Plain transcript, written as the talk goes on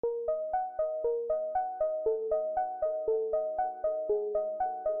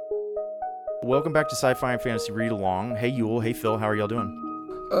Welcome back to Sci-Fi and Fantasy Read Along. Hey Yule, hey Phil, how are y'all doing?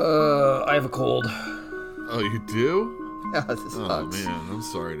 I have a cold. Oh, you do? Yeah, this sucks. Oh, man, I'm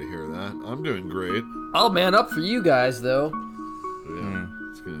sorry to hear that. I'm doing great. I'll man up for you guys, though. Yeah,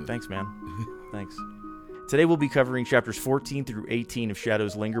 it's good. Thanks, man. Thanks. Today we'll be covering chapters 14 through 18 of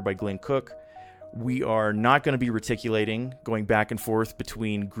Shadows Linger by Glenn Cook. We are not going to be reticulating, going back and forth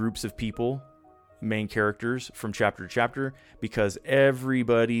between groups of people, main characters, from chapter to chapter, because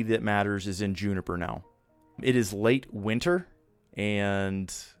everybody that matters is in Juniper now. It is late winter,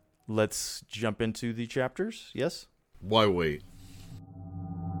 and let's jump into the chapters, yes? Why wait?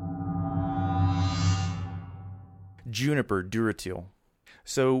 Juniper, Duratil.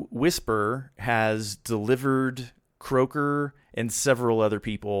 So Whisper has delivered Croaker and several other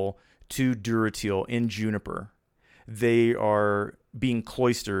people to Duratil in Juniper. They are being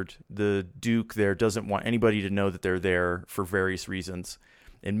cloistered. The Duke there doesn't want anybody to know that they're there for various reasons.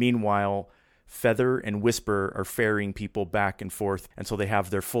 And meanwhile, Feather and Whisper are ferrying people back and forth until they have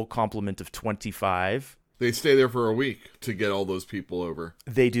their full complement of 25. They stay there for a week to get all those people over.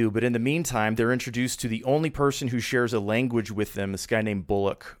 They do, but in the meantime, they're introduced to the only person who shares a language with them, this guy named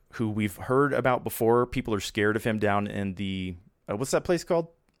Bullock, who we've heard about before. People are scared of him down in the... what's that place called?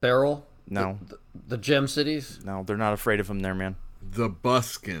 Barrel? No. The Gem Cities? No, they're not afraid of him there, man. The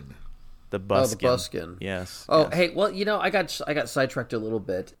Buskin. The Buskin. Oh, the Buskin. Yes. Oh, yes. hey, well, I got sidetracked a little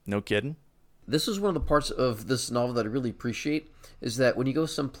bit. No kidding? This is one of the parts of this novel that I really appreciate, is that when you go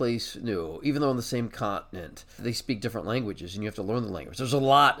someplace new, even though on the same continent, they speak different languages and you have to learn the language. There's a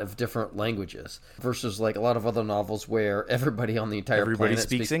lot of different languages versus like a lot of other novels where everybody on the entire Everybody planet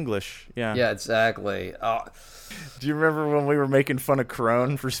speaks English. Yeah. Yeah, exactly. Do you remember when we were making fun of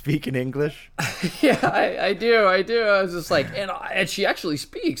Crone for speaking English? Yeah, I do. I was just like, and she actually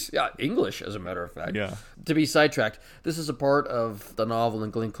speaks English, as a matter of fact. Yeah. To be sidetracked, this is a part of the novel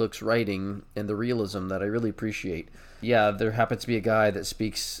and Glenn Cook's writing and the realism that I really appreciate. Yeah, there happens to be a guy that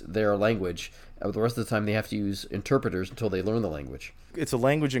speaks their language. The rest of the time, they have to use interpreters until they learn the language. It's a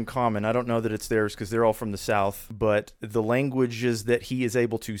language in common. I don't know that it's theirs because they're all from the South, but the languages that he is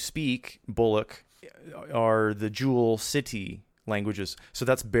able to speak, Bullock, are the Jewel City languages. So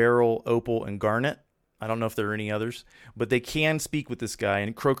that's Beryl, Opal, and Garnet. I don't know if there are any others, but they can speak with this guy,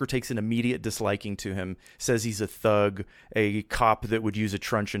 and Croaker takes an immediate disliking to him, says he's a thug, a cop that would use a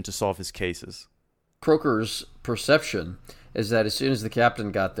truncheon to solve his cases. Croaker's perception is that as soon as the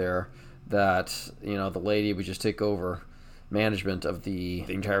captain got there, that, the lady would just take over management of the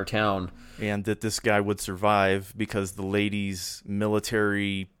entire town. And that this guy would survive because the ladies'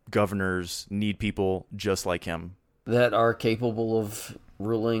 military governors need people just like him. That are capable of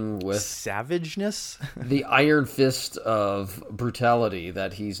ruling with savageness, the iron fist of brutality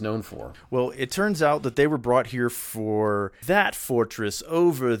that he's known for. Well, it turns out that they were brought here for that fortress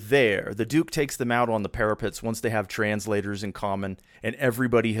over there. The Duke takes them out on the parapets once they have translators in common, and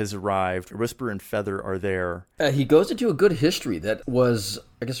everybody has arrived. Whisper and Feather are there. He goes into a good history that was,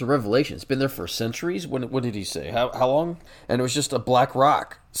 I guess, a revelation. It's been there for centuries. What did he say? How long? And it was just a black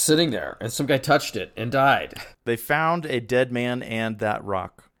rock sitting there, and some guy touched it and died. They found a dead man and that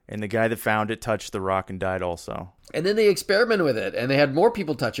rock, and the guy that found it touched the rock and died also. And then they experimented with it, and they had more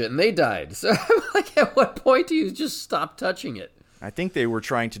people touch it, and they died. So, like, at what point do you just stop touching it? I think they were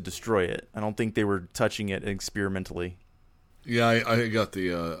trying to destroy it. I don't think they were touching it experimentally. Yeah, I got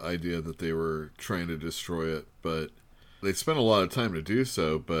the idea that they were trying to destroy it, but they spent a lot of time to do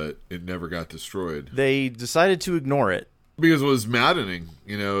so, but it never got destroyed. They decided to ignore it. Because it was maddening.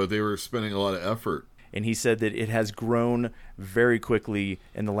 They were spending a lot of effort. And he said that it has grown very quickly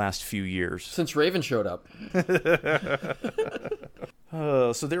in the last few years. Since Raven showed up.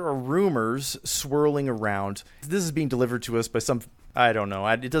 So there are rumors swirling around. This is being delivered to us by some... I don't know.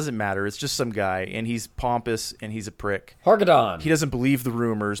 It doesn't matter. It's just some guy, and he's pompous, and he's a prick. Hargadon. He doesn't believe the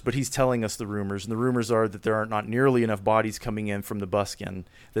rumors, but he's telling us the rumors. And the rumors are that there are not nearly enough bodies coming in from the Buskin,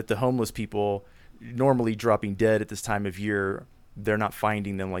 that the homeless people normally dropping dead at this time of year, they're not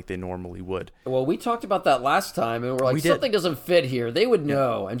finding them like they normally would. Well, we talked about that last time, and we're like, something doesn't fit here. They would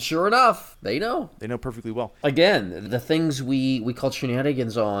know. And sure enough, they know. They know perfectly well. Again, the things we called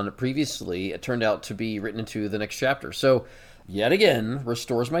shenanigans on previously, it turned out to be written into the next chapter. So, yet again,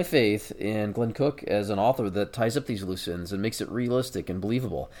 restores my faith in Glenn Cook as an author that ties up these loose ends and makes it realistic and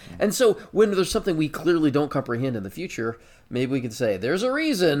believable. And so, when there's something we clearly don't comprehend in the future, maybe we can say, there's a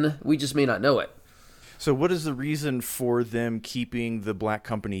reason, we just may not know it. So what is the reason for them keeping the Black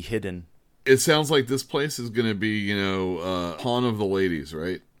Company hidden? It sounds like this place is going to be, pawn of the ladies,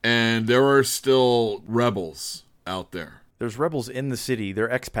 right? And there are still rebels out there. There's rebels in the city. They're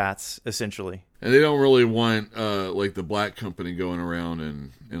expats, essentially. And they don't really want, like, the black company going around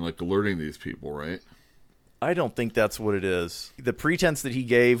and like, alerting these people, right? I don't think that's what it is. The pretense that he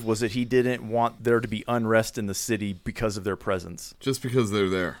gave was that he didn't want there to be unrest in the city because of their presence. Just because they're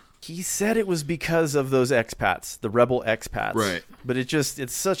there. He said it was because of those expats, the rebel expats. Right. But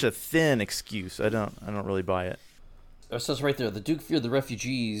it's such a thin excuse. I don't really buy it. It says right there, the Duke feared the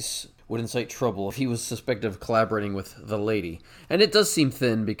refugees would incite trouble if he was suspected of collaborating with the lady. And it does seem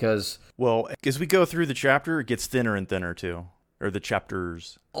thin because... Well, as we go through the chapter, it gets thinner and thinner too. Or the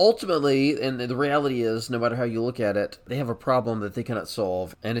chapters. Ultimately, and the reality is, no matter how you look at it, they have a problem that they cannot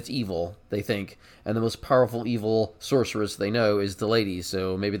solve, and it's evil, they think. And the most powerful evil sorceress they know is the lady,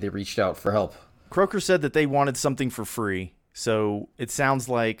 so maybe they reached out for help. Croker said that they wanted something for free. So it sounds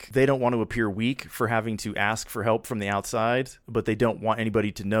like they don't want to appear weak for having to ask for help from the outside, but they don't want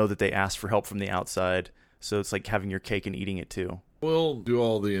anybody to know that they asked for help from the outside. So it's like having your cake and eating it too. We'll do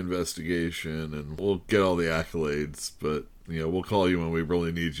all the investigation and we'll get all the accolades, but we'll call you when we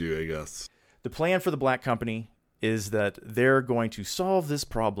really need you, I guess. The plan for the Black Company is that they're going to solve this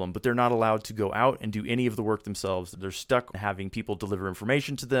problem, but they're not allowed to go out and do any of the work themselves. They're stuck having people deliver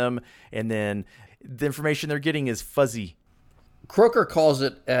information to them, and then the information they're getting is fuzzy. Croker calls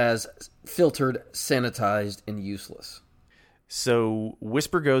it as filtered, sanitized, and useless. So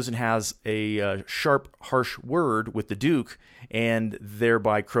Whisper goes and has a sharp, harsh word with the Duke, and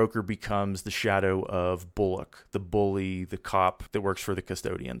thereby Croker becomes the shadow of Bullock, the bully, the cop that works for the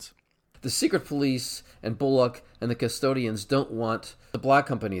custodians. The secret police and Bullock and the custodians don't want the Black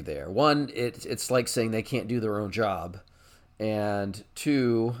Company there. One, it's like saying they can't do their own job. And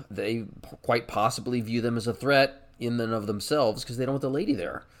two, they quite possibly view them as a threat in and of themselves because they don't want the lady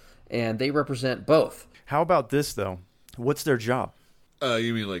there. And they represent both. How about this, though? What's their job?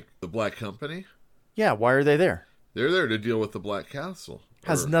 You mean like the Black Company? Yeah, why are they there? They're there to deal with the Black Castle.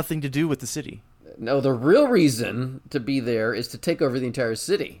 Has nothing to do with the city. No, the real reason to be there is to take over the entire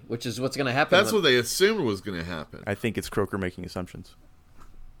city, which is what's going to happen. That's what they assumed was going to happen. I think it's Croker making assumptions.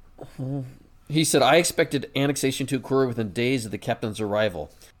 He said, I expected annexation to occur within days of the captain's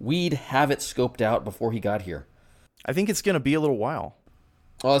arrival. We'd have it scoped out before he got here. I think it's going to be a little while.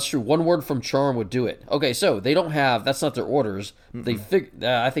 Oh, that's true. One word from Charm would do it. Okay, so they don't have... That's not their orders.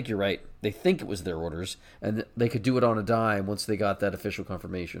 I think you're right. They think it was their orders, and they could do it on a dime once they got that official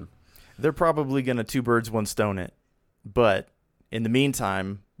confirmation. They're probably going to two birds, one stone it. But in the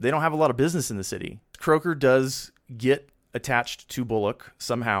meantime, they don't have a lot of business in the city. Croker does get attached to Bullock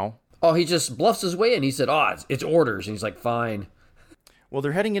somehow. Oh, he just bluffs his way in. He said, it's orders. And he's like, fine. Well,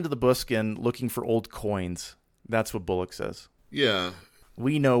 they're heading into the Buskin looking for old coins. That's what Bullock says. Yeah.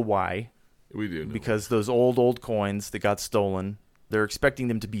 We know why. We do know. Because those old coins that got stolen, they're expecting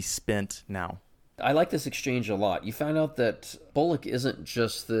them to be spent now. I like this exchange a lot. You find out that Bullock isn't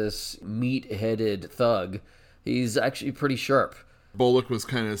just this meat-headed thug. He's actually pretty sharp. Bullock was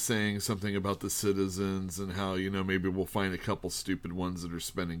kind of saying something about the citizens and how, maybe we'll find a couple stupid ones that are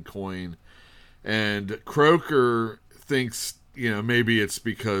spending coin. And Croker thinks, maybe it's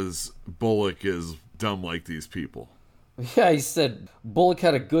because Bullock is dumb like these people. Yeah, he said Bullock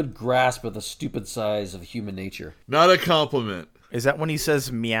had a good grasp of the stupid size of human nature. Not a compliment. Is that when he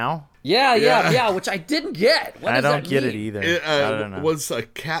says meow? Yeah, which I didn't get. I don't get it either. I don't know. Was a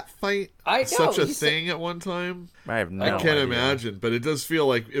cat fight such a thing at one time? I have no idea. I can't imagine, but it does feel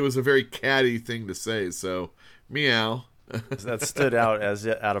like it was a very catty thing to say, so meow. That stood out as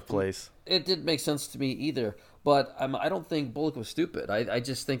out of place. It didn't make sense to me either, but I don't think Bullock was stupid. I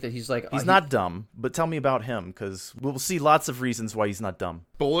just think that he's like... He's not dumb, but tell me about him, because we'll see lots of reasons why he's not dumb.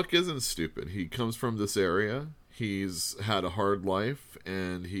 Bullock isn't stupid. He comes from this area. He's had a hard life,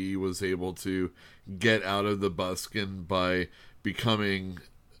 and he was able to get out of the Buskin by becoming...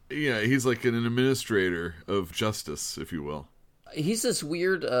 he's like an administrator of justice, if you will. He's this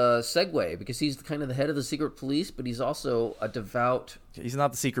weird segue, because he's kind of the head of the secret police, but he's also a devout... He's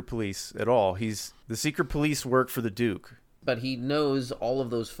not the secret police at all. The secret police work for the Duke. But he knows all of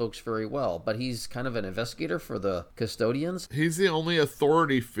those folks very well. But he's kind of an investigator for the custodians. He's the only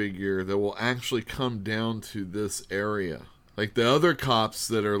authority figure that will actually come down to this area. Like the other cops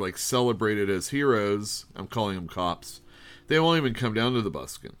that are like celebrated as heroes, I'm calling them cops, they won't even come down to the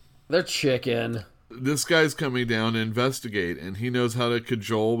Buskin. They're chicken. This guy's coming down to investigate, and he knows how to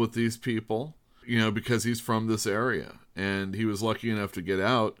cajole with these people, because he's from this area. And he was lucky enough to get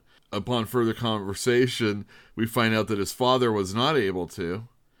out. Upon further conversation, we find out that his father was not able to.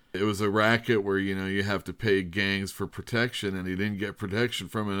 It was a racket where, you have to pay gangs for protection, and he didn't get protection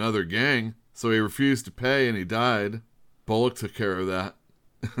from another gang, so he refused to pay, and he died. Bullock took care of that.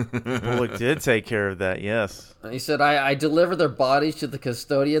 Bullock did take care of that, yes. He said, I deliver their bodies to the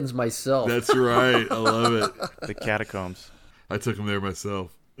custodians myself. That's right. I love it. The catacombs. I took him there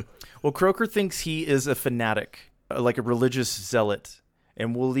myself. Well, Croker thinks he is a fanatic, like a religious zealot,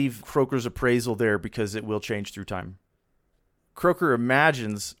 and we'll leave Croker's appraisal there because it will change through time. Croker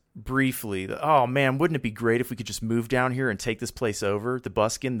imagines briefly that, oh man, wouldn't it be great if we could just move down here and take this place over, the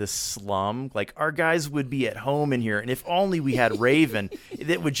Buskin, this slum? Like, our guys would be at home in here, and if only we had Raven,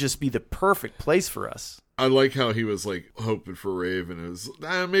 it would just be the perfect place for us. I like how he was like hoping for Raven. It was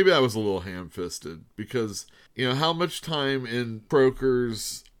maybe that was a little ham-fisted because, you know, how much time in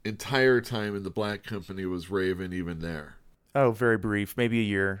Croker's entire time in the Black Company was Raven even there? Oh, very brief, maybe a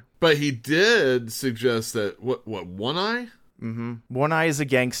year. But he did suggest that what One Eye? Mm-hmm. One Eye is a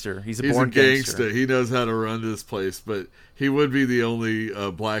gangster. He's a He's born a gangster. He knows how to run this place, but he would be the only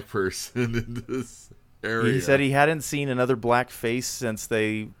black person in this area. He said he hadn't seen another black face since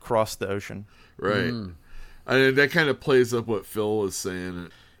they crossed the ocean. Right. And that kind of plays up what Phil was saying.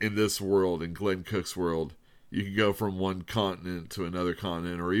 In this world, in Glenn Cook's world, you can go from one continent to another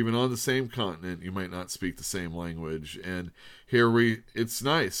continent, or even on the same continent, you might not speak the same language. And here it's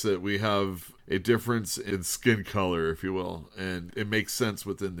nice that we have a difference in skin color, if you will, and it makes sense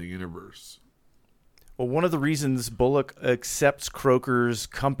within the universe. Well, one of the reasons Bullock accepts Croker's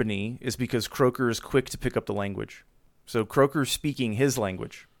company is because Croker is quick to pick up the language. So Croker's speaking his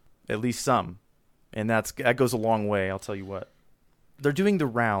language, at least some. And that goes a long way, I'll tell you what. They're doing the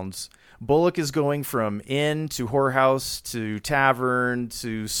rounds. Bullock is going from inn to whorehouse to tavern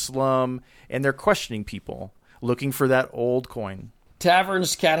to slum, and they're questioning people, looking for that old coin.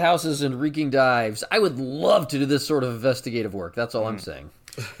 Taverns, cat houses, and reeking dives. I would love to do this sort of investigative work. That's all I'm saying.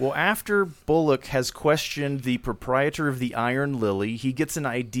 Well, after Bullock has questioned the proprietor of the Iron Lily, he gets an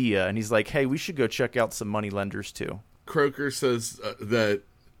idea, and he's like, hey, we should go check out some moneylenders too. Croker says that,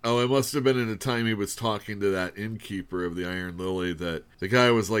 it must have been in the time he was talking to that innkeeper of the Iron Lily, that the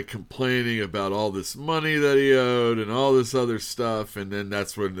guy was like complaining about all this money that he owed and all this other stuff, and then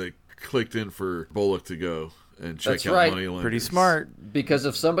that's when they clicked in for Bullock to go and check out moneylenders. Pretty smart. Because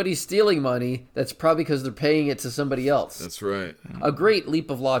if somebody's stealing money, that's probably because they're paying it to somebody else. That's right. A great leap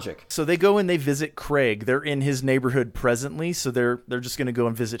of logic. So they go and they visit Craig. They're in his neighborhood presently, so they're just going to go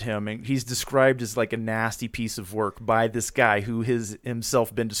and visit him. And he's described as like a nasty piece of work by this guy who has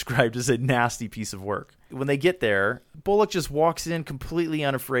himself been described as a nasty piece of work. When they get there, Bullock just walks in completely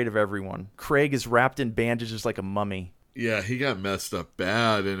unafraid of everyone. Craig is wrapped in bandages like a mummy. Yeah, he got messed up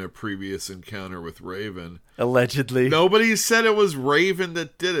bad in a previous encounter with Raven. Allegedly. Nobody said it was Raven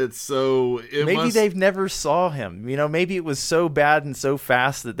that did it, so maybe they've never saw him. You know, maybe it was so bad and so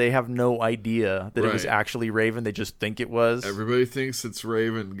fast that they have no idea that it was actually Raven. They just think it was. Everybody thinks it's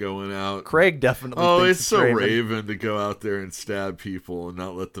Raven going out. Craig definitely thinks it's so Raven to go out there and stab people and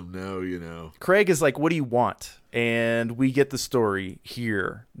not let them know, you know. Craig is like, what do you want? And we get the story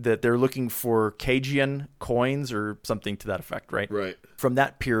here that they're looking for Cajun coins or something to that effect, right? Right. From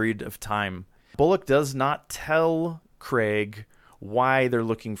that period of time. Bullock does not tell Craig why they're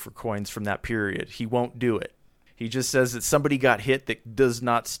looking for coins from that period. He won't do it. He just says that somebody got hit that does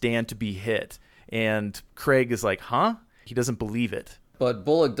not stand to be hit. And Craig is like, huh? He doesn't believe it. But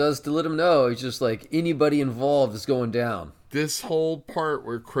Bullock does to let him know. He's just like, anybody involved is going down. This whole part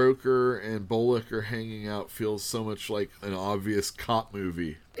where Croker and Bullock are hanging out feels so much like an obvious cop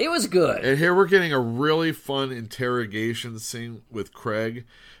movie. It was good. And here we're getting a really fun interrogation scene with Craig.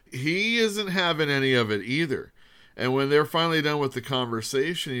 He isn't having any of it either. And when they're finally done with the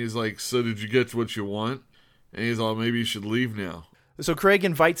conversation, he's like, so did you get what you want? And he's all, maybe you should leave now. So Craig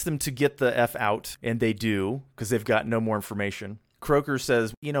invites them to get the F out, and they do, because they've got no more information. Croker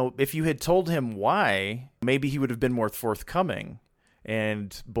says, you know, if you had told him why, maybe he would have been more forthcoming.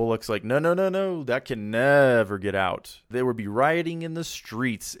 And Bullock's like, no, that can never get out. There would be rioting in the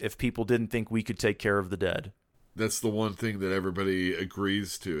streets if people didn't think we could take care of the dead. That's the one thing that everybody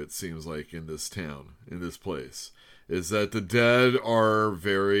agrees to, it seems like, in this town, in this place, is that the dead are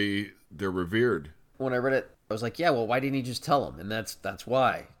they're revered. When I read it, I was like, yeah, well, why didn't he just tell him? And that's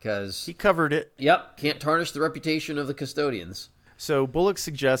why, because he covered it. Yep, can't tarnish the reputation of the custodians. So Bullock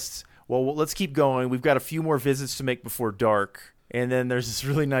suggests, well, let's keep going. We've got a few more visits to make before dark. And then there's this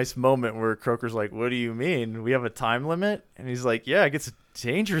really nice moment where Croker's like, what do you mean? We have a time limit? And he's like, yeah, it gets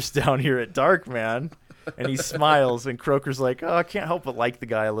dangerous down here at dark, man. And he smiles, and Croker's like, oh, I can't help but like the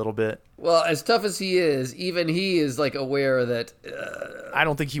guy a little bit. Well, as tough as he is, even he is like aware that... I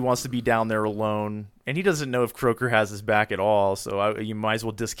don't think he wants to be down there alone. And he doesn't know if Croker has his back at all, so you might as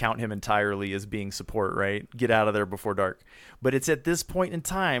well discount him entirely as being support, right? Get out of there before dark. But it's at this point in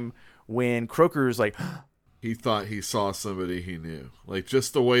time when Croker is like, he thought he saw somebody he knew. Like,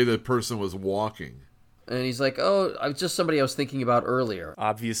 just the way the person was walking. And he's like, oh, I was just somebody I was thinking about earlier.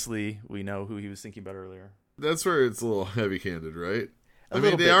 Obviously, we know who he was thinking about earlier. That's where it's a little heavy-handed, right? A I mean,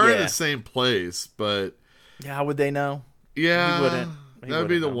 little they bit, are in yeah. the same place, but... Yeah, how would they know? Yeah, He wouldn't. That would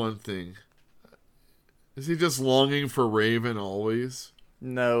be the know. one thing. Is he just longing for Raven always?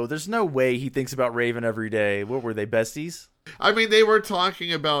 No, there's no way he thinks about Raven every day. What were they, besties? I mean, they were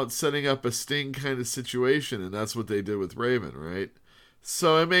talking about setting up a Sting kind of situation, and that's what they did with Raven, right?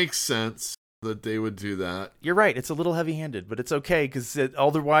 So it makes sense that they would do that. You're right. It's a little heavy-handed, but it's okay because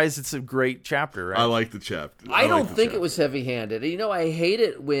otherwise it's a great chapter, right? I like the chapter. I don't like the think chapter. it was heavy-handed. You know, I hate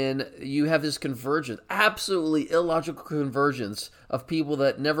it when you have this convergence, absolutely illogical convergence of people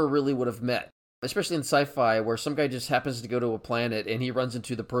that never really would have met. Especially in sci-fi, where some guy just happens to go to a planet and he runs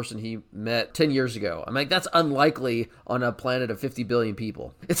into the person he met 10 years ago. I'm like, that's unlikely on a planet of 50 billion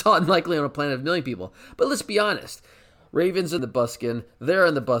people. It's unlikely on a planet of a million people. But let's be honest. Raven's in the buskin. They're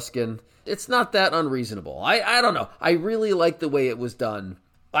in the buskin. It's not that unreasonable. I don't know. I really like the way it was done.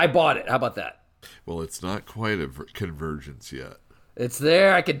 I bought it. How about that? Well, it's not quite a convergence yet. It's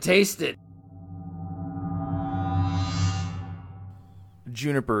there. I can taste it.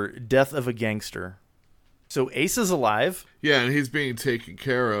 Juniper, Death of a Gangster. So Ace is alive. Yeah, and he's being taken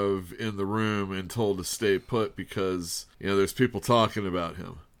care of in the room and told to stay put because, there's people talking about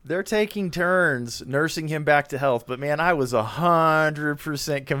him. They're taking turns nursing him back to health, but man, I was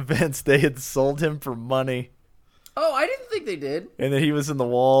 100% convinced they had sold him for money Oh, I didn't think they did. and that he was in the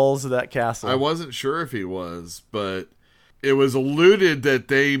walls of that castle. I wasn't sure if he was, but it was alluded that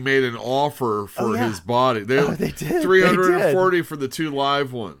they made an offer for his body. They did. 340 for the two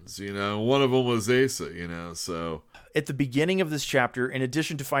live ones, One of them was Asa, so... At the beginning of this chapter, in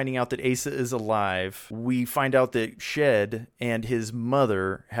addition to finding out that Asa is alive, we find out that Shed and his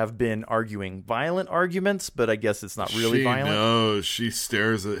mother have been arguing. Violent arguments, but I guess it's not really violent. She knows. She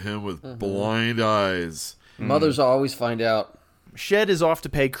stares at him with blind eyes. Mothers always find out. Shed is off to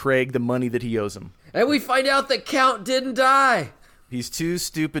pay Craig the money that he owes him. And we find out that Count didn't die. He's too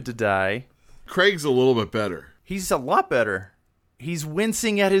stupid to die. Craig's a little bit better. He's a lot better. He's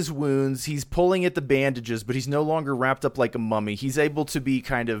wincing at his wounds. He's pulling at the bandages, but he's no longer wrapped up like a mummy. He's able to be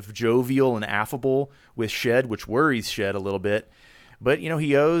kind of jovial and affable with Shed, which worries Shed a little bit. But,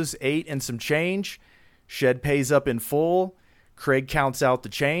 he owes 8 and some change. Shed pays up in full. Craig counts out the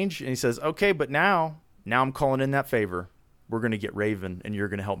change, and he says, okay, but now I'm calling in that favor. We're going to get Raven, and you're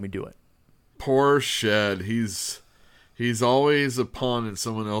going to help me do it. Poor Shed. He's always a pawn in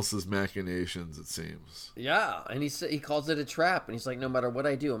someone else's machinations, it seems. Yeah, and he calls it a trap, and he's like, no matter what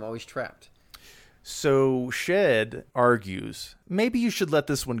I do, I'm always trapped. So Shed argues, maybe you should let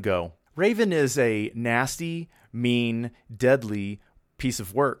this one go. Raven is a nasty, mean, deadly piece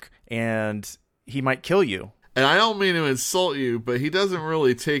of work, and he might kill you. And I don't mean to insult you, but he doesn't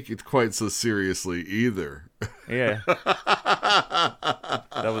really take it quite so seriously either. Yeah.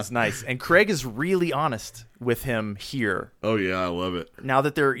 That was nice. And Craig is really honest with him here. Oh, yeah, I love it. Now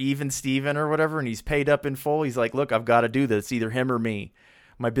that they're even Steven or whatever, and he's paid up in full, he's like, look, I've got to do this. It's either him or me.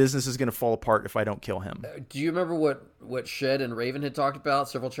 My business is going to fall apart if I don't kill him. Do you remember what Shed and Raven had talked about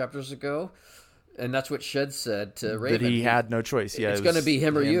several chapters ago? And that's what Shed said to Raven. That he had no choice. Yeah, It's going to be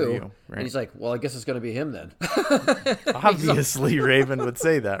him or you. Right? And he's like, well, I guess it's going to be him then. Obviously, Raven would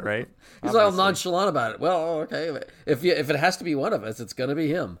say that, right? He's all nonchalant about it. Well, okay. If it has to be one of us, it's going to be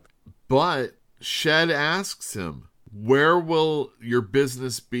him. But Shed asks him, where will your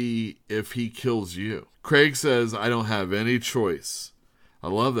business be if he kills you? Craig says, I don't have any choice. I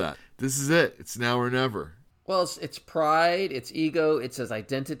love that. This is it. It's now or never. Well, it's pride, it's ego, it's his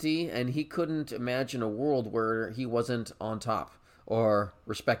identity, and he couldn't imagine a world where he wasn't on top or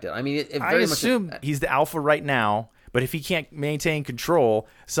respected. I mean, it I very assume he's the alpha right now, but if he can't maintain control,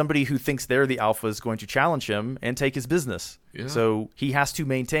 somebody who thinks they're the alpha is going to challenge him and take his business. Yeah. So he has to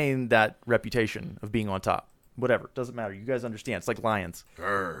maintain that reputation of being on top. Whatever. Doesn't matter. You guys understand. It's like lions.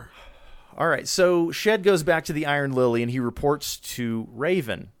 Grr. All right. So Shed goes back to the Iron Lily and he reports to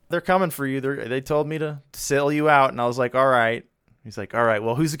Raven. They're coming for you. They told me to sell you out. And I was like, all right. He's like, all right,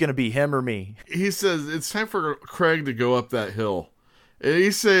 well, who's it going to be, him or me? He says, it's time for Craig to go up that hill. And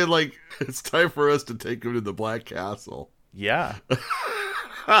he's saying, like, it's time for us to take him to the Black Castle. Yeah.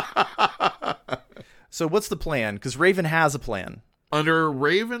 So what's the plan? Because Raven has a plan. Under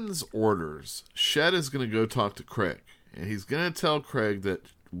Raven's orders, Shed is going to go talk to Craig. And he's going to tell Craig that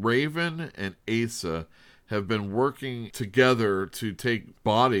Raven and Asa have been working together to take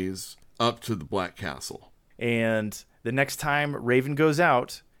bodies up to the Black Castle. And the next time Raven goes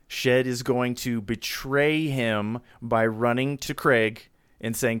out, Shed is going to betray him by running to Craig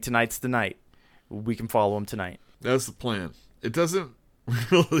and saying, tonight's the night. we can follow him tonight. That's the plan. It doesn't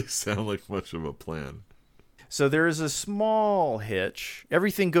really sound like much of a plan. So there is a small hitch.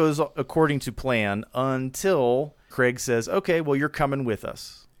 Everything goes according to plan until Craig says, okay, well, you're coming with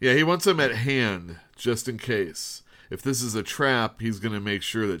us. Yeah, he wants him at hand, just in case. If this is a trap, he's going to make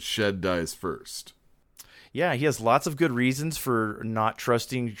sure that Shed dies first. Yeah, he has lots of good reasons for not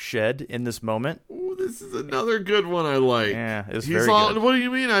trusting Shed in this moment. Ooh, this is another good one I like. Yeah, it's very good. What do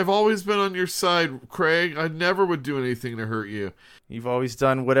you mean? I've always been on your side, Craig. I never would do anything to hurt you. You've always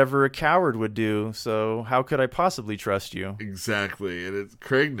done whatever a coward would do, so how could I possibly trust you? Exactly, and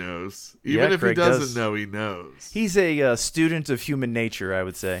Craig knows. Even if Craig he doesn't does. know, he knows. He's a student of human nature, I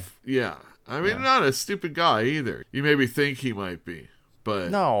would say. Yeah. I mean, not a stupid guy either. You maybe think he might be,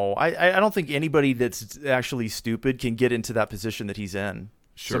 but... No, I don't think anybody that's actually stupid can get into that position that he's in.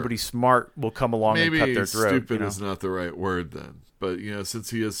 Sure. Somebody smart will come along Maybe and cut their throat. stupid is not the right word then. But, since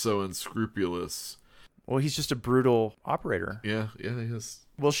he is so unscrupulous... Well, he's just a brutal operator. Yeah, he is.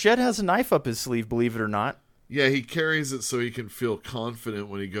 Well, Shed has a knife up his sleeve, believe it or not. Yeah, he carries it so he can feel confident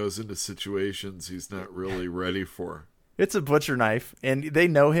when he goes into situations he's not really ready for. It's a butcher knife, and they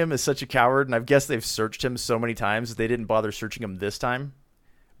know him as such a coward, and I guess they've searched him so many times that they didn't bother searching him this time.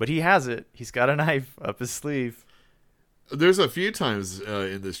 But he has it. He's got a knife up his sleeve. There's a few times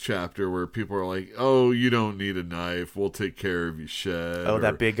in this chapter where people are like, oh, you don't need a knife. We'll take care of you, Shed. Oh,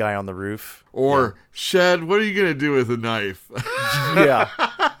 that big guy on the roof. Or, Shed, what are you going to do with a knife? Yeah.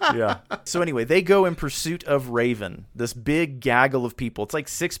 So anyway, they go in pursuit of Raven, this big gaggle of people. It's like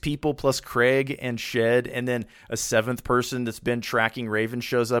 6 people plus Craig and Shed, and then a 7th person that's been tracking Raven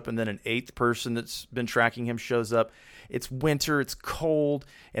shows up, and then an 8th person that's been tracking him shows up. It's winter, it's cold,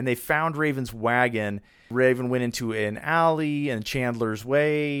 and they found Raven's wagon. Raven went into an alley in Chandler's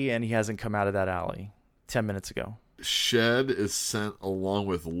Way, and he hasn't come out of that alley 10 minutes ago. Shed is sent along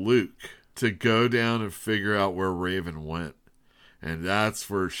with Luke to go down and figure out where Raven went. And that's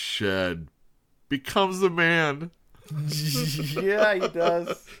where Shed becomes the man. Yeah, he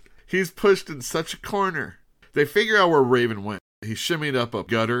does. He's pushed in such a corner. They figure out where Raven went. He shimmied up a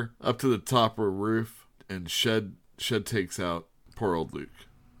gutter up to the top of a roof, and Shed takes out poor old Luke.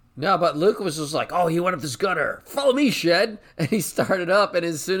 No, but Luke was just like, oh, he went up this gutter. Follow me, Shed. And he started up, and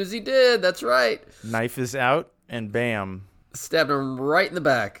as soon as he did, that's right. Knife is out, and bam. Stabbed him right in the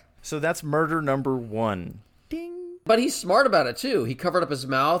back. So that's murder number 1. Ding. But he's smart about it, too. He covered up his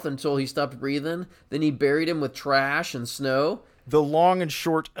mouth until he stopped breathing. Then he buried him with trash and snow. The long and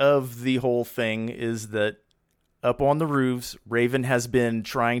short of the whole thing is that up on the roofs, Raven has been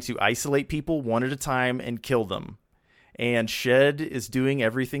trying to isolate people one at a time and kill them. And Shed is doing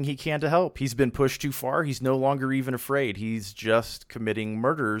everything he can to help. He's been pushed too far. He's no longer even afraid. He's just committing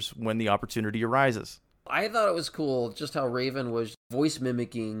murders when the opportunity arises. I thought it was cool just how Raven was voice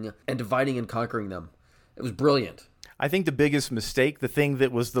mimicking and dividing and conquering them. It was brilliant. I think the biggest mistake, the thing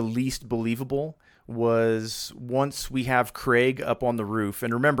that was the least believable, was once we have Craig up on the roof.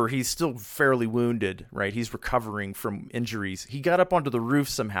 And remember, he's still fairly wounded, right? He's recovering from injuries. He got up onto the roof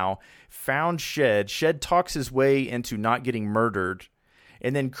somehow, found Shed. Shed talks his way into not getting murdered.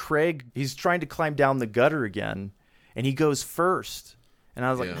 And then Craig, he's trying to climb down the gutter again, and he goes first. And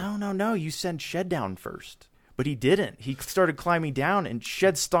I was like, no, you send Shed down first. But he didn't. He started climbing down, and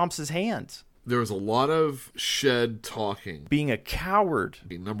Shed stomps his hands. There was a lot of Shed talking. Being a coward.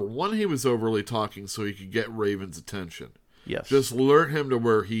 Number one, he was overly talking so he could get Raven's attention. Yes. Just alert him to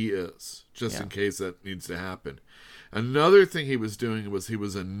where he is, just in case that needs to happen. Another thing he was doing was he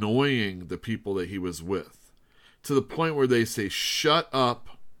was annoying the people that he was with, to the point where they say, shut up,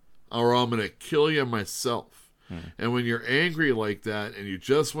 or I'm going to kill you myself. And when you're angry like that, and you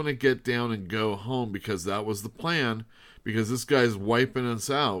just want to get down and go home because that was the plan, because this guy's wiping us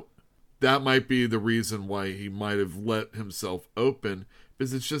out, that might be the reason why he might have let himself open,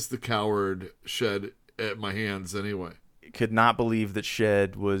 because it's just the coward Shed at my hands anyway. Could not believe that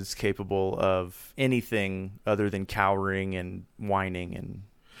Shed was capable of anything other than cowering and whining. And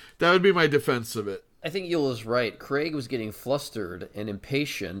that would be my defense of it. I think Yul is right. Craig was getting flustered and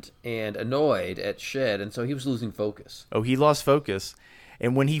impatient and annoyed at Shed, and so he was losing focus. Oh, he lost focus.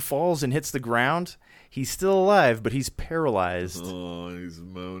 And when he falls and hits the ground, he's still alive, but he's paralyzed. Oh, he's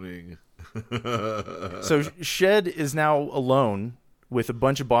moaning. So Shed is now alone with a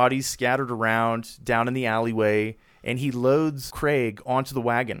bunch of bodies scattered around down in the alleyway, and he loads Craig onto the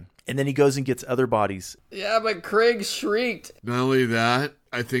wagon. And then he goes and gets other bodies. Yeah, but Craig shrieked. Not only that,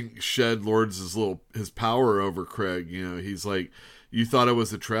 I think Shed lords his power over Craig. You know, he's like, you thought it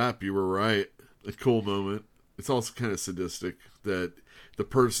was a trap. You were right. A cool moment. It's also kind of sadistic that the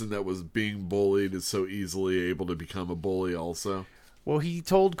person that was being bullied is so easily able to become a bully also. Well, he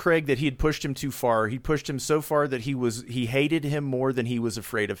told Craig that he had pushed him too far. He pushed him so far that he hated him more than he was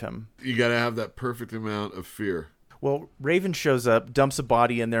afraid of him. You got to have that perfect amount of fear. Well, Raven shows up, dumps a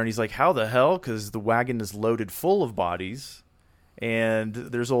body in there, and he's like, how the hell? Because the wagon is loaded full of bodies. And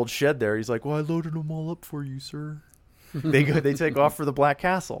there's old Shed there. He's like, well, I loaded them all up for you, sir. They take off for the Black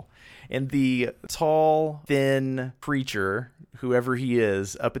Castle. And the tall, thin creature, whoever he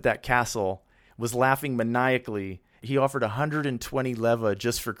is, up at that castle, was laughing maniacally. He offered 120 leva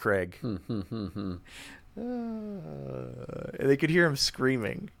just for Craig. They could hear him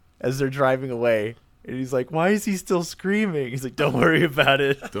screaming as they're driving away. And he's like, why is he still screaming? He's like, don't worry about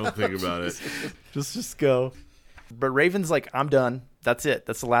it. Don't think about it. Just go. But Raven's like, I'm done. That's it.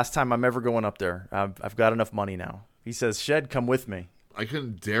 That's the last time I'm ever going up there. I've got enough money now. He says, Shed, come with me. I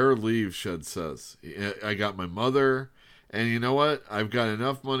couldn't dare leave, Shed says. I got my mother, and you know what? I've got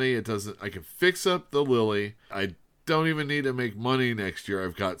enough money. I can fix up the Lily. I don't even need to make money next year.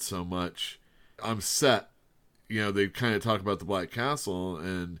 I've got so much. I'm set. They kind of talk about the Black Castle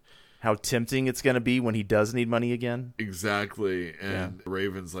and how tempting it's going to be when he does need money again. Exactly. And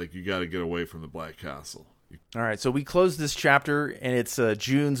Raven's like, you got to get away from the Black Castle. All right, so we close this chapter, and it's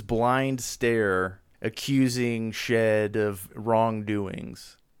June's blind stare accusing Shed of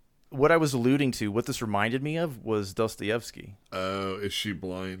wrongdoings. What I was alluding to, what this reminded me of, was Dostoevsky. Oh, is she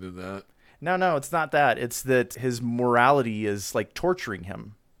blind in that? No, it's not that. It's that his morality is like torturing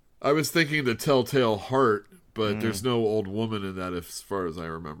him. I was thinking The Telltale Heart, but there's no old woman in that as far as I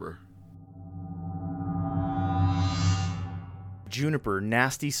remember. Juniper,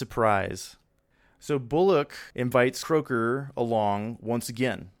 nasty surprise. So Bullock invites Croker along once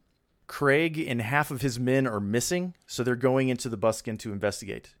again. Craig and half of his men are missing, so they're going into the Buskin to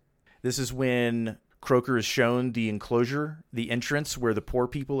investigate. This is when Croker is shown the enclosure, the entrance where the poor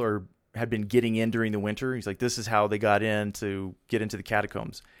people had been getting in during the winter. He's like, this is how they got in to get into the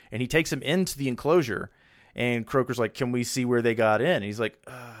catacombs. And he takes him into the enclosure, and Croker's like, can we see where they got in? And he's like,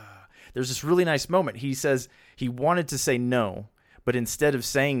 there's this really nice moment. He says he wanted to say no, but instead of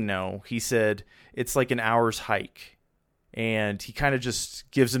saying no, he said, it's like an hour's hike. And he kind of just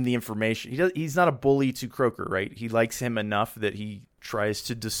gives him the information. He's not a bully to Croker, right? He likes him enough that he tries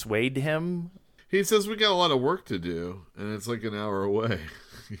to dissuade him. He says, we got a lot of work to do, and it's like an hour away.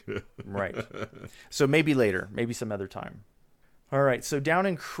 Right. So maybe later, maybe some other time. All right, so down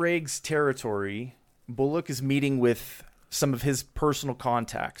in Craig's territory, Bullock is meeting with some of his personal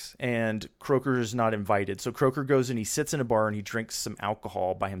contacts, and Croker is not invited. So Croker goes and he sits in a bar and he drinks some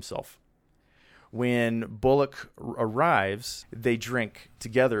alcohol by himself. When Bullock arrives, they drink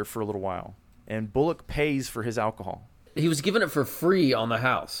together for a little while, and Bullock pays for his alcohol. He was given it for free on the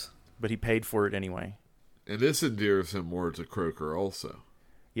house. But he paid for it anyway. And this endears him more to Croker also.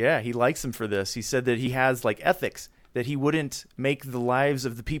 Yeah, he likes him for this. He said that he has ethics, that he wouldn't make the lives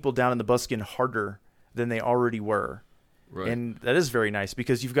of the people down in the Buskin harder than they already were. Right. And that is very nice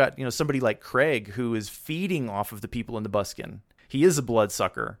because you've got somebody like Craig who is feeding off of the people in the Buskin. He is a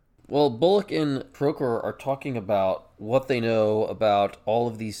bloodsucker. Well, Bullock and Croker are talking about what they know about all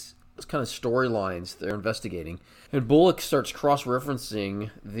of these kind of storylines they're investigating. And Bullock starts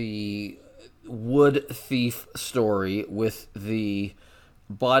cross-referencing the wood thief story with the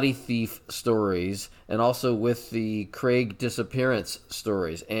body thief stories and also with the Craig disappearance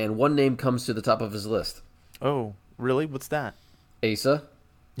stories. And one name comes to the top of his list. Oh, really? What's that? Asa.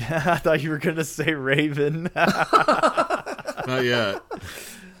 I thought you were going to say Raven. Not yet.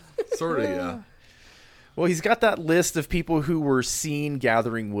 Sort of, yeah. Well, he's got that list of people who were seen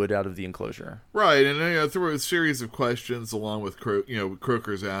gathering wood out of the enclosure. Right, and through a series of questions along with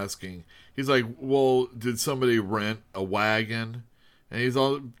Croker's asking, he's like, well, did somebody rent a wagon? And he's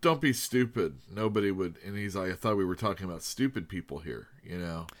all, don't be stupid. Nobody would. And he's like, I thought we were talking about stupid people here,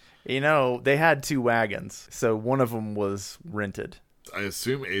 They had 2 wagons, so one of them was rented. I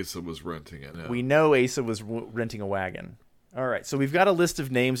assume Asa was renting it. No. We know Asa was renting a wagon. All right, so we've got a list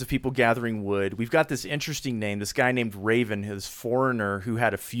of names of people gathering wood. We've got this interesting name, this guy named Raven, his foreigner who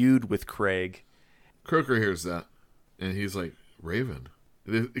had a feud with Craig. Croker hears that, and he's like, Raven?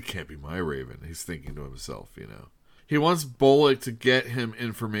 It can't be my Raven. He's thinking to himself, He wants Bullock to get him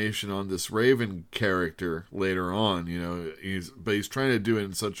information on this Raven character later on, but he's trying to do it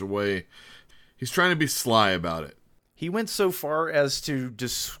in such a way. He's trying to be sly about it. He went so far as to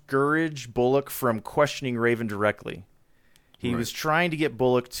discourage Bullock from questioning Raven directly. He was trying to get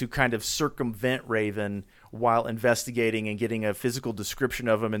Bullock to kind of circumvent Raven while investigating and getting a physical description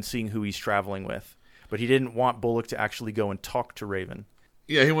of him and seeing who he's traveling with. But he didn't want Bullock to actually go and talk to Raven.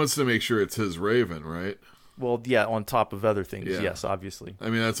 Yeah, he wants to make sure it's his Raven, right? Well, yeah, on top of other things, Yeah. yes, obviously. I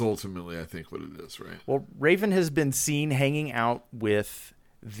mean, that's ultimately, I think, what it is, right? Well, Raven has been seen hanging out with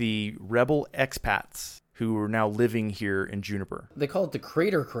the rebel expats who are now living here in Juniper. They call it the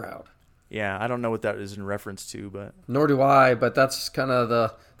Crater Crowd. Yeah, I don't know what that is in reference to, but Nor do I, but that's kind of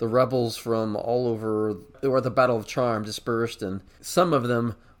the rebels from all over, or the Battle of Charm dispersed, and some of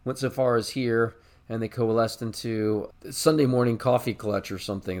them went so far as here, and they coalesced into Sunday morning coffee clutch or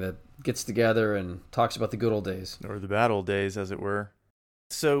something that gets together and talks about the good old days. or the battle days, as it were.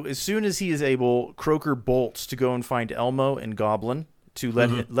 So as soon as he is able, Croker bolts to go and find Elmo and Goblin to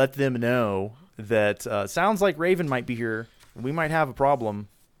let them know that sounds like Raven might be here. We might have a problem.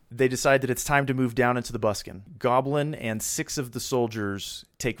 They decide that it's time to move down into the Buskin. Goblin and 6 of the soldiers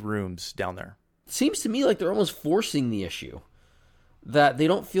take rooms down there. It seems to me like they're almost forcing the issue. That they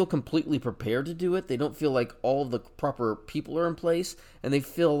don't feel completely prepared to do it. They don't feel like all of the proper people are in place. And they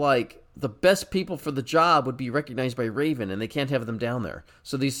feel like the best people for the job would be recognized by Raven, and they can't have them down there.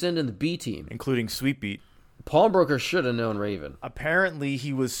 So they send in the B team. Including Sweetbeat. Pawnbroker should have known Raven. Apparently,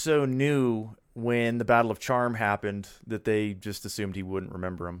 he was so new when the Battle of Charm happened that they just assumed he wouldn't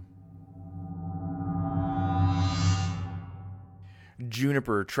remember him.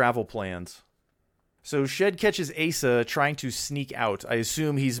 Juniper travel plans. So Shed catches Asa trying to sneak out. I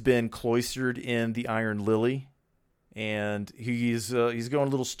assume he's been cloistered in the Iron Lily, and he's going a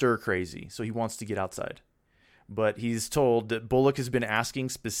little stir crazy, so he wants to get outside. But he's told that Bullock has been asking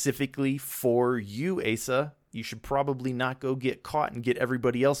specifically for you, Asa. You should probably not go get caught and get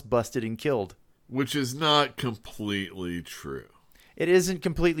everybody else busted and killed. Which is not completely true. It isn't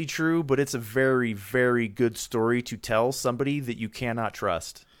completely true, but it's a very, very good story to tell somebody that you cannot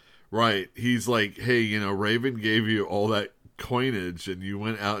trust. Right. He's like, hey, Raven gave you all that coinage and you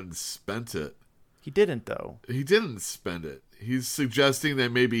went out and spent it. He didn't, though. He didn't spend it. He's suggesting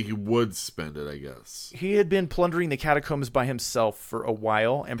that maybe he would spend it, I guess. He had been plundering the catacombs by himself for a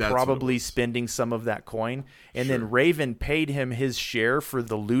while and That's probably spending some of that coin. And Sure. then Raven paid him his share for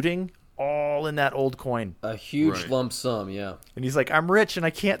the looting, all in that old coin. A huge Right. lump sum, yeah. And he's like, I'm rich and I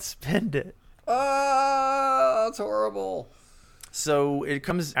can't spend it. Ah, that's horrible. So it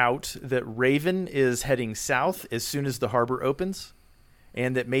comes out that Raven is heading south as soon as the harbor opens,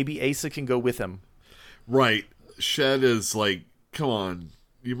 and that maybe Asa can go with him. Right. Shed is like, come on,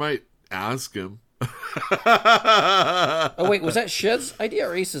 you might ask him. Oh, wait, was that Shed's idea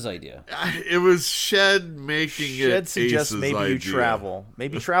or Ace's idea? It was Shed making Shed it suggests Ace's maybe idea. you travel.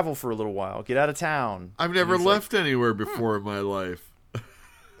 Maybe travel for a little while. Get out of town. I've never And he's left anywhere before in my life.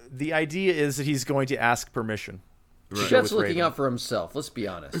 The idea is that he's going to ask permission. to go Shed's with looking Raven. out for himself, let's be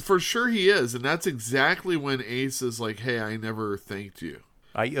honest. For sure he is, and that's exactly when Ace is like, hey, I never thanked you.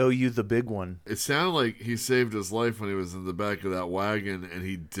 I owe you the big one. It sounded like he saved his life when he was in the back of that wagon, and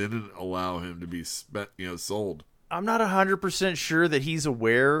he didn't allow him to be sold. I'm not 100% sure that he's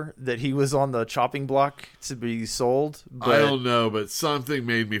aware that he was on the chopping block to be sold. But I don't know, but something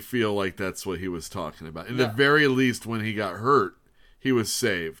made me feel like that's what he was talking about. In Yeah. the very least, when he got hurt, he was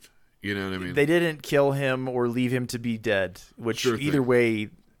saved. You know what I mean? they didn't kill him or leave him to be dead, which Sure thing. either way,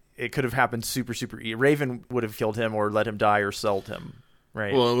 it could have happened super Raven would have killed him or let him die or sold him,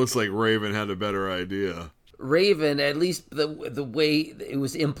 right? Well, it looks like Raven had a better idea. Raven, at least the way it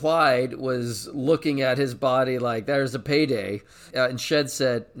was implied, was looking at his body like, there's a payday. And Shed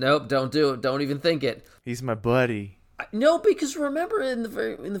said, nope, don't do it. Don't even think it. He's my buddy. No, because remember in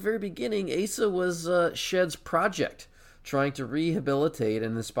the very beginning, Asa was Shed's project, trying to rehabilitate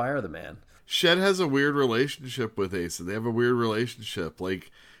and inspire the man. Shed has a weird relationship with Asa. They have a weird relationship. Like,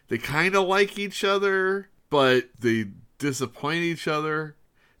 they kind of like each other, but they disappoint each other.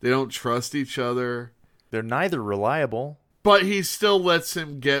 They don't trust each other. They're neither reliable. But he still lets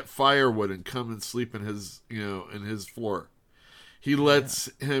him get firewood and come and sleep in his, in his floor. He lets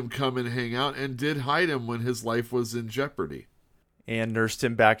him come and hang out and did hide him when his life was in jeopardy. And nursed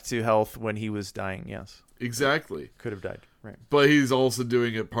him back to health when he was dying, yes. Exactly. Could have died, right. But he's also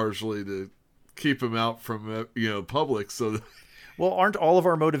doing it partially to keep him out from, public. So that Well, aren't all of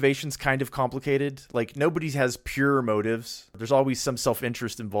our motivations kind of complicated? Like, nobody has pure motives. There's always some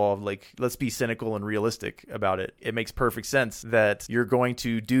self-interest involved. Like, let's be cynical and realistic about it. It makes perfect sense that you're going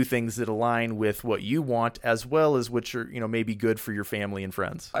to do things that align with what you want, as well as which are, maybe good for your family and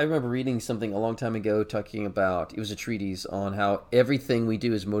friends. I remember reading something a long time ago talking about, it was a treatise on how everything we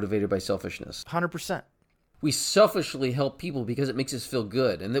do is motivated by selfishness. 100%. We selfishly help people because it makes us feel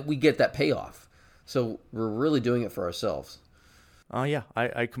good and that we get that payoff. So we're really doing it for ourselves. Yeah,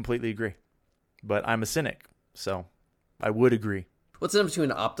 I completely agree. But I'm a cynic, so I would agree. What's the difference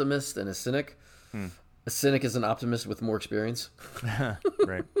between an optimist and a cynic? A cynic is an optimist with more experience.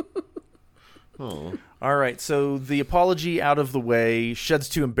 Right. Oh. All right, so the apology out of the way, Shed's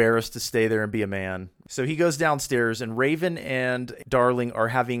too embarrassed to stay there and be a man. So he goes downstairs, and Raven and Darling are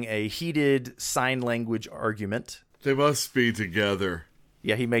having a heated sign language argument. They must be together.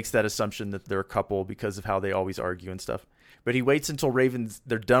 Yeah, he makes that assumption that they're a couple because of how they always argue and stuff. But he waits until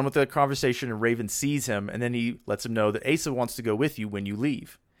they're done with the conversation, and Raven sees him, and then he lets him know that Asa wants to go with you when you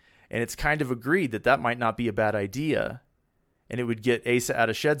leave. And it's kind of agreed that might not be a bad idea. And it would get Asa out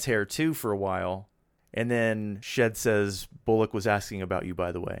of Shed's hair, too, for a while. And then Shed says, Bullock was asking about you,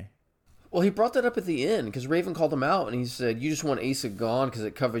 by the way. Well, he brought that up at the end, because Raven called him out, and he said, you just want Asa gone because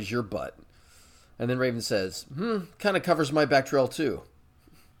it covers your butt. And then Raven says, kind of covers my back trail, too.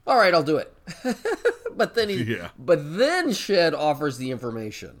 All right, I'll do it. But then Shed offers the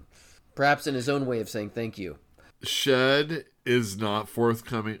information, perhaps in his own way of saying thank you. Shed is not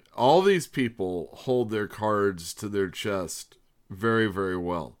forthcoming. All these people hold their cards to their chest very, very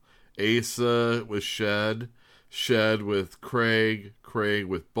well. Asa with Shed, Shed with Craig, Craig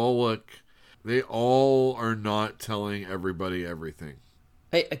with Bullock. They all are not telling everybody everything.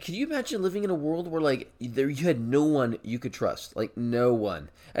 Hey, can you imagine living in a world where, like, you had no one you could trust? Like, no one.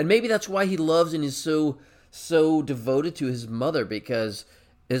 And maybe that's why he loves and is so devoted to his mother, because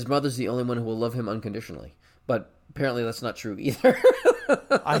his mother's the only one who will love him unconditionally. But apparently that's not true either.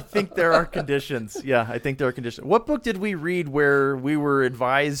 I think there are conditions. Yeah, I think there are conditions. What book did we read where we were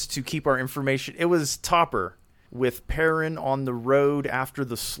advised to keep our information? It was Topper with Perrin on the road after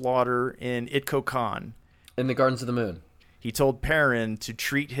the slaughter in Itko Khan. In the Gardens of the Moon. He told Perrin to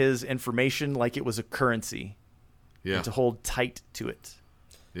treat his information like it was a currency. Yeah. And to hold tight to it.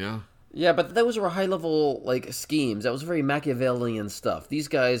 Yeah. Yeah, but those were high-level, like, schemes. That was very Machiavellian stuff. These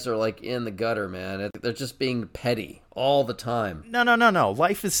guys are, like, in the gutter, man. They're just being petty all the time. No.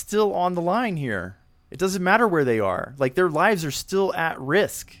 Life is still on the line here. It doesn't matter where they are. Like, their lives are still at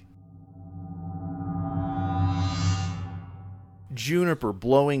risk. Juniper,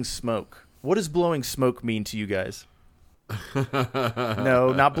 blowing smoke. What does blowing smoke mean to you guys?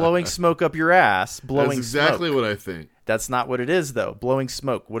 No, not blowing smoke up your ass. Blowing That's exactly smoke. what I think. That's not what it is, though. Blowing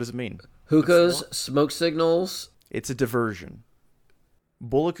smoke. What does it mean? Hookahs, smoke signals. It's a diversion.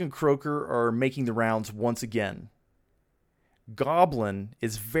 Bullock and Croker are making the rounds once again. Goblin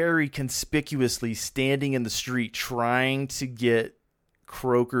is very conspicuously standing in the street trying to get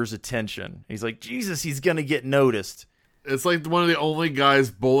Croker's attention. He's like, Jesus, he's going to get noticed. It's like one of the only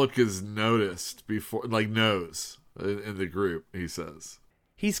guys Bullock has noticed before, like knows in the group, he says.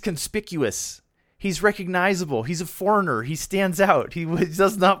 He's conspicuous. He's recognizable. He's a foreigner. He stands out. He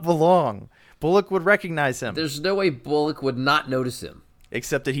does not belong. Bullock would recognize him. There's no way Bullock would not notice him.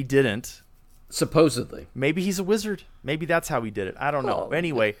 Except that he didn't. Supposedly. Maybe he's a wizard. Maybe that's how he did it. I don't know. Oh.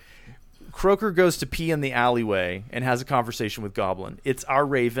 Anyway, Croker goes to pee in the alleyway and has a conversation with Goblin. It's our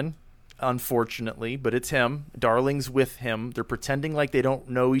Raven, unfortunately, but it's him. Darling's with him. They're pretending like they don't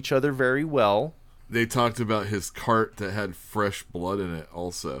know each other very well. They talked about his cart that had fresh blood in it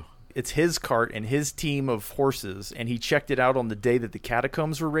also. It's his cart and his team of horses, and he checked it out on the day that the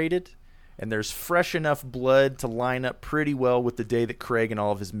catacombs were raided, and there's fresh enough blood to line up pretty well with the day that Craig and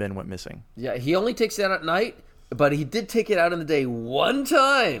all of his men went missing. Yeah, he only takes it out at night, but he did take it out in the day one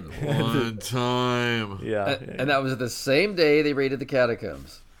time. One time. Yeah. And that was the same day they raided the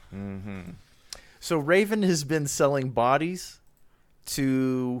catacombs. Mm-hmm. So Raven has been selling bodies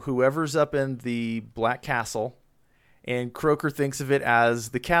to whoever's up in the Black Castle, and Croker thinks of it as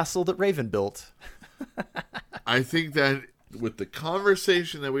the castle that Raven built. I think that with the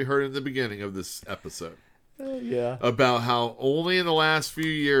conversation that we heard in the beginning of this episode Yeah. about how only in the last few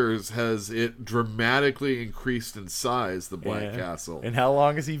years has it dramatically increased in size, the Black Castle. And how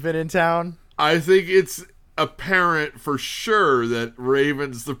long has he been in town? I think it's apparent for sure that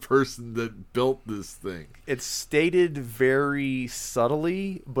Raven's the person that built this thing. It's stated very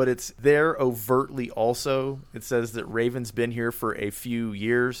subtly, but it's there overtly also. It says that Raven's been here for a few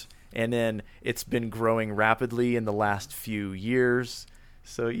years, and then it's been growing rapidly in the last few years.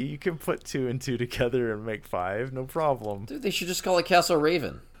 So you can put 2 and 2 together and make 5, no problem. Dude, they should just call it Castle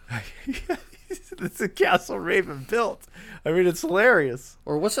Raven. It's a castle Raven built. I mean, it's hilarious.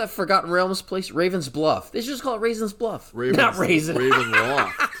 Or what's that Forgotten Realms place? Raven's Bluff. They should just call it Raven's Bluff. Not Raisin.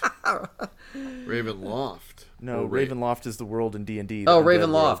 Ravenloft. Ravenloft. No, Ravenloft is the world in D&D. Oh,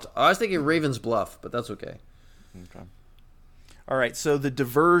 Ravenloft. I was thinking Raven's Bluff, but that's okay. Okay. All right, so the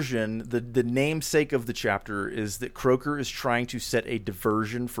diversion, the namesake of the chapter is that Croker is trying to set a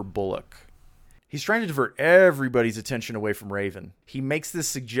diversion for Bullock. He's trying to divert everybody's attention away from Raven. He makes this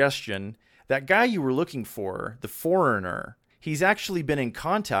suggestion, that guy you were looking for, the foreigner, he's actually been in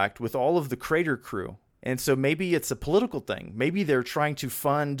contact with all of the Crater crew. And so maybe it's a political thing. Maybe they're trying to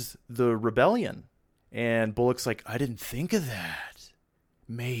fund the rebellion. And Bullock's like, I didn't think of that.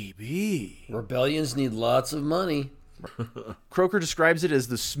 Maybe. Rebellions need lots of money. Croker describes it as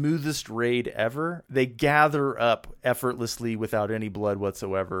the smoothest raid ever. They gather up effortlessly without any blood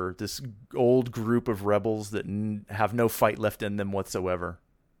whatsoever. This old group of rebels that have no fight left in them whatsoever.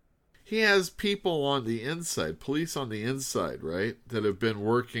 He has people on the inside, police on the inside, right? That have been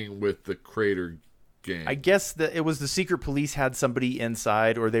working with the Crater gang. I guess that it was the secret police had somebody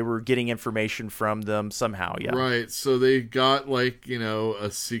inside, or they were getting information from them somehow, yeah. Right, so they got, like, you know,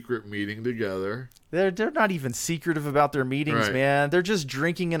 a secret meeting together. They're not even secretive about their meetings, Right. man. They're just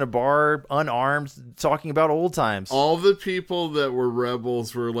drinking in a bar, unarmed, talking about old times. All the people that were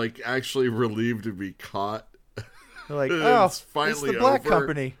rebels were, like, actually relieved to be caught. They're like, It's oh, finally it's the Black over.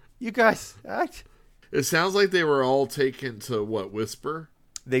 Company. You guys, It sounds like they were all taken to, what, Whisper?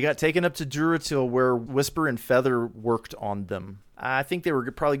 They got taken up to Duratil where Whisper and Feather worked on them. I think they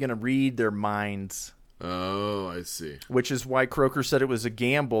were probably going to read their minds. Oh, I see. Which is why Croker said it was a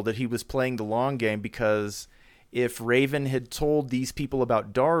gamble, that he was playing the long game, because if Raven had told these people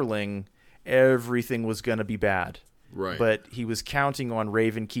about Darling, everything was going to be bad. Right. But he was counting on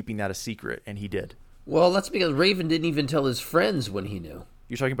Raven keeping that a secret, and he did. Well, that's because Raven didn't even tell his friends when he knew.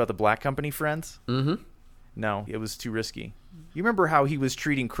 You're talking about the Black Company friends? Mm-hmm. No, it was too risky. You remember how he was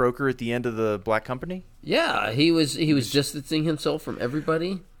treating Croker at the end of the Black Company? Yeah, he was distancing himself from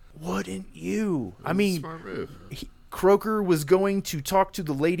everybody. Wouldn't you? I mean, Smart move. Croker was going to talk to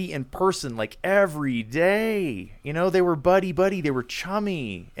the lady in person like every day. You know, they were buddy-buddy. They were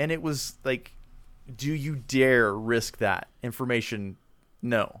chummy. And it was like, do you dare risk that information?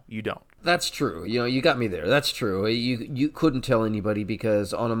 No, you don't. That's true. You know, you got me there. That's true. You couldn't tell anybody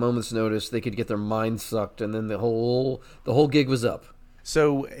because on a moment's notice they could get their mind sucked, and then the whole gig was up.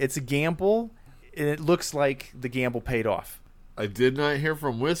 So it's a gamble, and it looks like the gamble paid off. I did not hear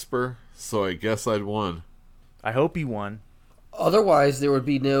from Whisper, so I guess I'd won. I hope he won. Otherwise, there would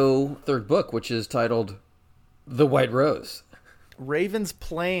be no third book, which is titled The White Rose. Raven's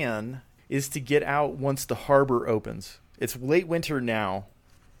plan is to get out once the harbor opens. It's late winter now,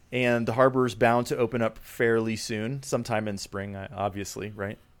 and the harbor is bound to open up fairly soon, sometime in spring, obviously,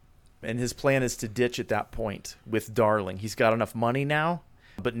 right? And his plan is to ditch at that point with Darling. He's got enough money now,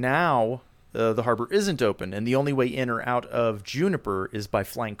 but now the harbor isn't open, and the only way in or out of Juniper is by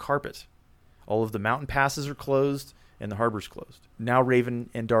flying carpet. All of the mountain passes are closed, and the harbor's closed. Now Raven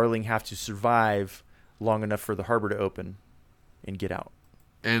and Darling have to survive long enough for the harbor to open and get out.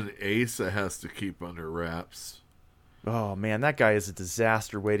 And Asa has to keep under wraps. Oh, man, that guy is a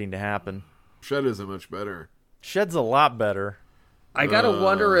disaster waiting to happen. Shed isn't much better. Shed's a lot better. I gotta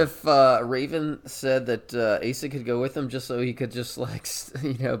wonder if Raven said that Asa could go with him just so he could just, like,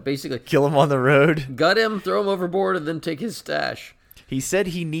 you know, basically Kill him on the road. gut him, throw him overboard, and then take his stash. He said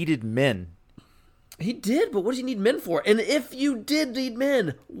he needed men. He did, but what does he need men for? And if you did need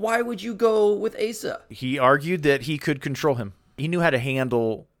men, why would you go with Asa? He argued that he could control him. He knew how to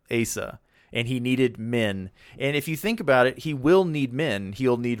handle Asa, and he needed men. And if you think about it, he will need men.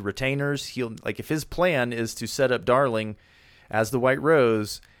 He'll need retainers. Like, if his plan is to set up Darling as the White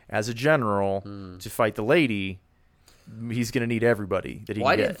Rose, as a general, to fight the lady, he's going to need everybody that he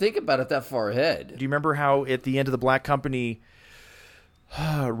Well, I can didn't get. think about it that far ahead. Do you remember how at the end of the Black Company,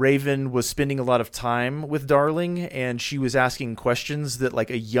 Raven was spending a lot of time with Darling, and she was asking questions that, like,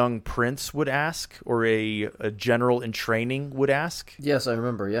 a young prince would ask, or a general in training would ask? Yes, I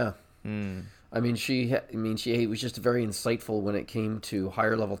remember. Yeah. I mean, she was just very insightful when it came to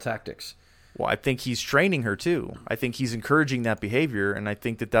higher level tactics. Well, I think he's training her, too. I think he's encouraging that behavior, and I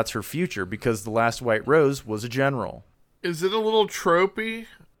think that that's her future, because the last White Rose was a general. Is it a little tropey?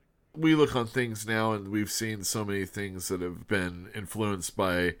 We look on things now and we've seen so many things that have been influenced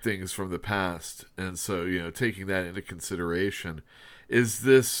by things from the past. And so, you know, taking that into consideration, is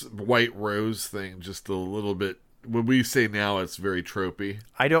this White Rose thing just a little bit, when we say now it's very tropey?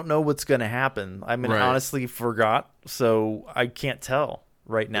 I don't know what's going to happen. I mean, Right. honestly forgot, so I can't tell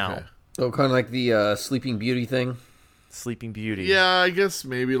right now. Okay. So kind of like the Sleeping Beauty thing. Sleeping Beauty. Yeah, I guess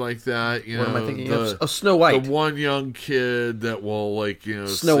maybe like that. You What know, am I thinking the, of? Oh, Snow White. The one young kid that will, like, you know,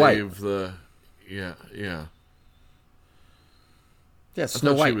 Snow White. save the... Yeah. Yeah, I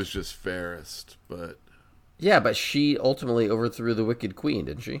Snow thought White. she was just fairest, but Yeah, but she ultimately overthrew the Wicked Queen,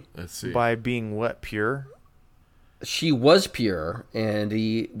 didn't she? let's see. By being what, pure? She was pure, and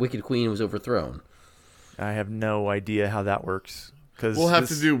the Wicked Queen was overthrown. I have no idea how that works. We'll have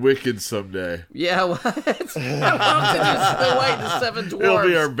to do Wicked someday. Yeah, what? Snow White and the Seven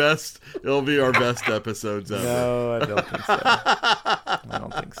Dwarfs. It'll be our best episodes ever. No, I don't think so. I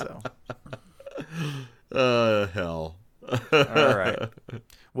don't think so. Hell. All right.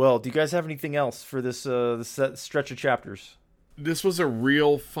 Well, do you guys have anything else for this stretch of chapters? This was a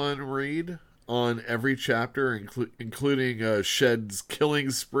real fun read on every chapter, including Shed's killing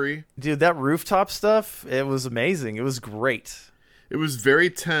spree. Dude, that rooftop stuff, it was amazing. It was great. It was very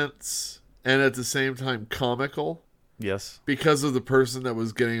tense and at the same time comical. Yes. Because of the person that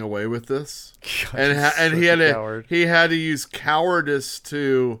was getting away with this. God, and he had to use cowardice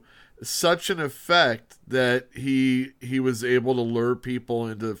to such an effect that he was able to lure people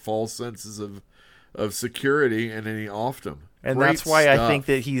into false senses of security, and then he offed them. And Great that's why stuff. I think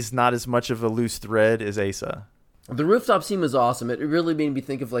that he's not as much of a loose thread as Asa. The rooftop scene was awesome. It really made me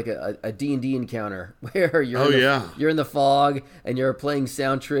think of like a D&D encounter where you're in the fog and you're playing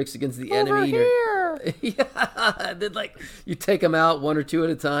sound tricks against the enemy. Yeah, and then like you take them out one or two at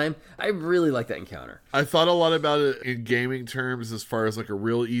a time. I really like that encounter. I thought a lot about it in gaming terms as far as like a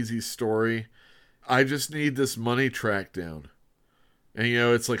real easy story. I just need this money track down. And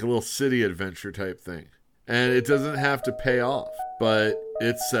it's like a little city adventure type thing. And it doesn't have to pay off, but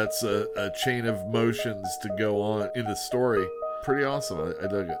it sets a chain of motions to go on in the story. Pretty awesome. I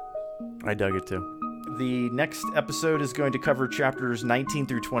dug it. I dug it too. The next episode is going to cover chapters 19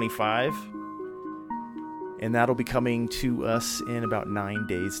 through 25. And that'll be coming to us in about 9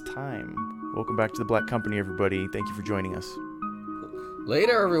 days' time. Welcome back to the Black Company, everybody. Thank you for joining us.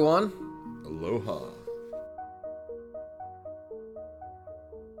 Later, everyone. Aloha.